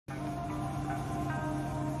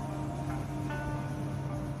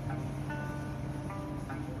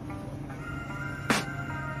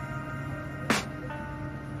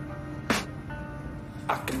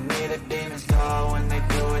I can hear the demons call when they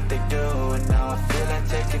do what they do. And now I feel like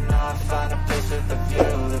taking off, find a place with a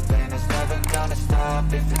view. The pain is never gonna stop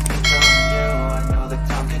if it's controlling you. I know that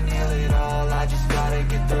time can heal it all, I just gotta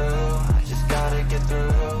get through. I just gotta get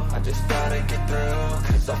through, I just gotta get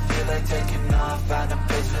through. Cause I feel like taking off, find a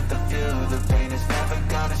place with a view. The pain is never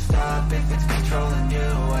gonna stop if it's controlling you.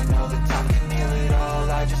 I know that time can heal it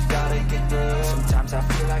all, I just gotta get through. Sometimes I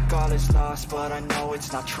feel like all is lost, but I know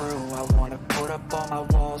it's not true. I wanna put up all my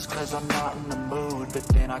walls cause I'm not in the mood, but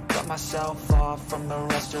then I cut myself off from the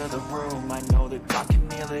rest of the room. I know that I can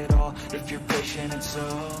heal it all if you're patient and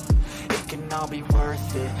soon it can all be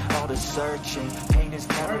worth it, all the searching. Pain is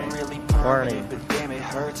never really permanent, but damn it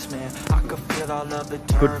hurts, man. I could feel all of the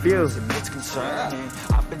turbulence and it's concerning.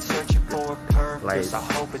 I've been searching for a purpose, I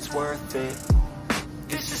hope it's worth it.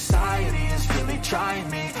 This society is really trying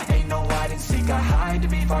me. Ain't no hide and seek, I hide to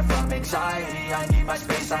be far from anxiety. I need my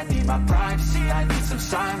space, I need my privacy. I need some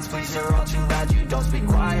silence, please, you're all too loud. You don't speak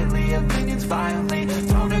quietly, opinions violently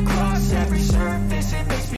thrown across every surface. It makes me